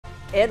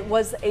It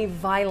was a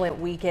violent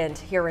weekend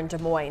here in Des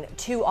Moines.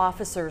 Two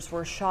officers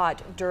were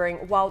shot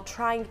while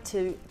trying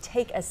to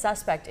take a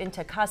suspect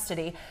into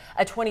custody.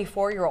 A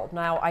 24-year-old,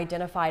 now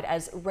identified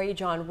as Ray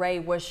John Ray,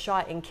 was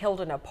shot and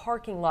killed in a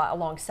parking lot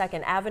along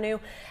 2nd Avenue,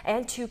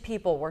 and two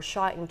people were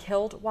shot and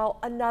killed while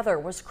another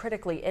was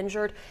critically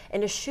injured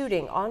in a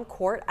shooting on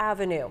Court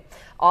Avenue.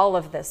 All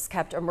of this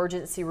kept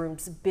emergency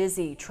rooms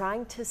busy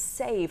trying to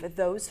save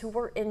those who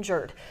were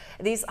injured.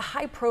 These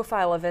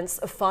high-profile events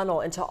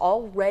funnel into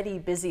already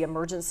busy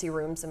emergency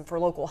rooms and for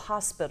local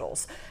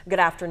hospitals. Good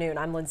afternoon.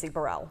 I'm Lindsay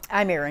Burrell.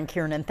 I'm Erin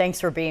Kiernan. Thanks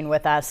for being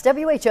with us.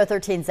 WHO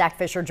 13 Zach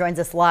Fisher joins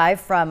us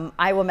live from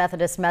Iowa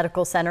Methodist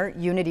Medical Center,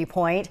 Unity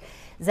Point.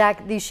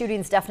 Zach, these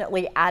shootings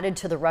definitely added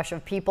to the rush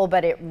of people,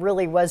 but it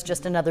really was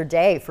just another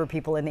day for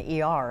people in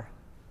the ER.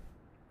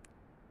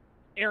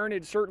 Erin,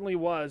 it certainly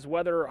was.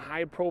 Whether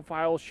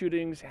high-profile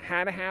shootings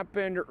had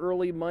happened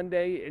early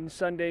Monday and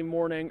Sunday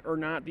morning or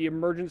not, the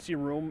emergency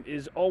room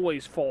is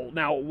always full.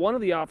 Now, one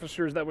of the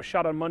officers that was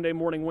shot on Monday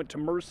morning went to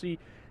Mercy,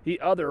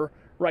 the other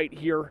right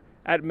here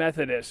at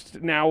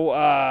Methodist.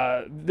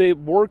 Now, the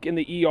work in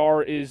the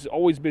ER is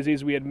always busy,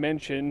 as we had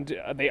mentioned.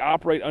 They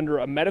operate under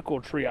a medical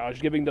triage,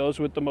 giving those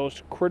with the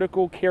most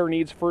critical care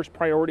needs first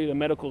priority to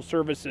medical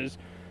services.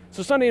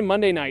 So Sunday and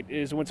Monday night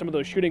is when some of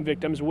those shooting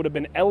victims would have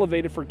been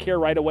elevated for care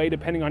right away,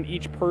 depending on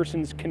each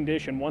person's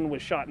condition. One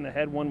was shot in the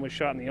head, one was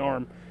shot in the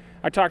arm.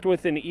 I talked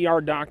with an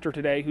ER doctor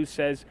today who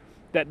says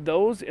that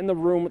those in the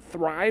room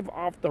thrive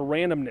off the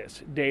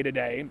randomness day to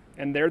day,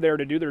 and they're there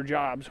to do their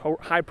jobs,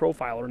 high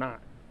profile or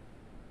not.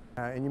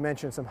 And you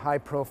mentioned some high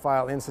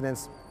profile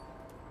incidents.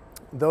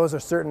 Those are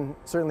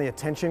certainly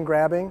attention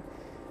grabbing,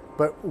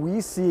 but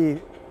we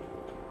see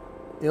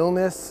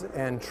illness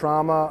and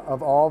trauma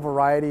of all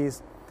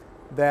varieties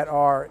that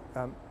are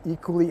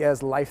equally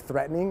as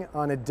life-threatening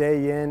on a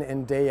day-in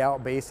and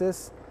day-out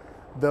basis.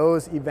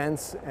 Those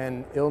events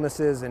and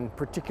illnesses and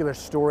particular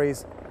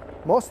stories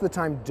most of the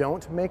time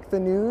don't make the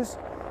news,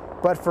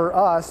 but for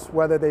us,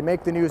 whether they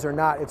make the news or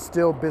not, it's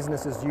still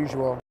business as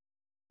usual.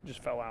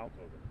 Just fell out.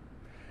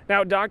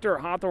 Now, Dr.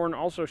 Hawthorne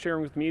also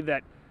sharing with me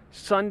that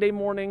Sunday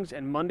mornings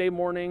and Monday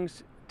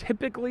mornings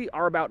typically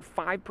are about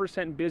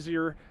 5%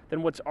 busier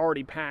than what's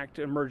already packed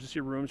emergency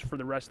rooms for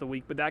the rest of the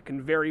week, but that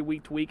can vary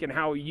week to week, and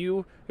how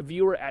you, a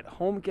viewer at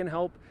home, can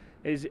help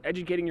is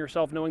educating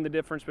yourself, knowing the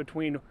difference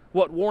between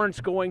what warrants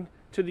going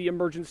to the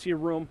emergency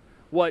room,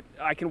 what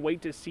I can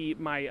wait to see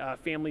my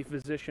family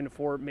physician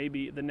for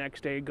maybe the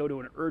next day, go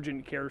to an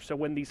urgent care. So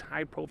when these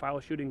high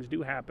profile shootings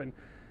do happen,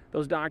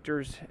 those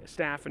doctors,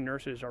 staff, and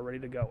nurses are ready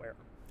to go.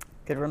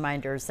 Good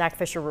reminder. Zach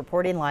Fisher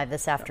reporting live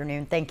this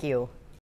afternoon. Thank you.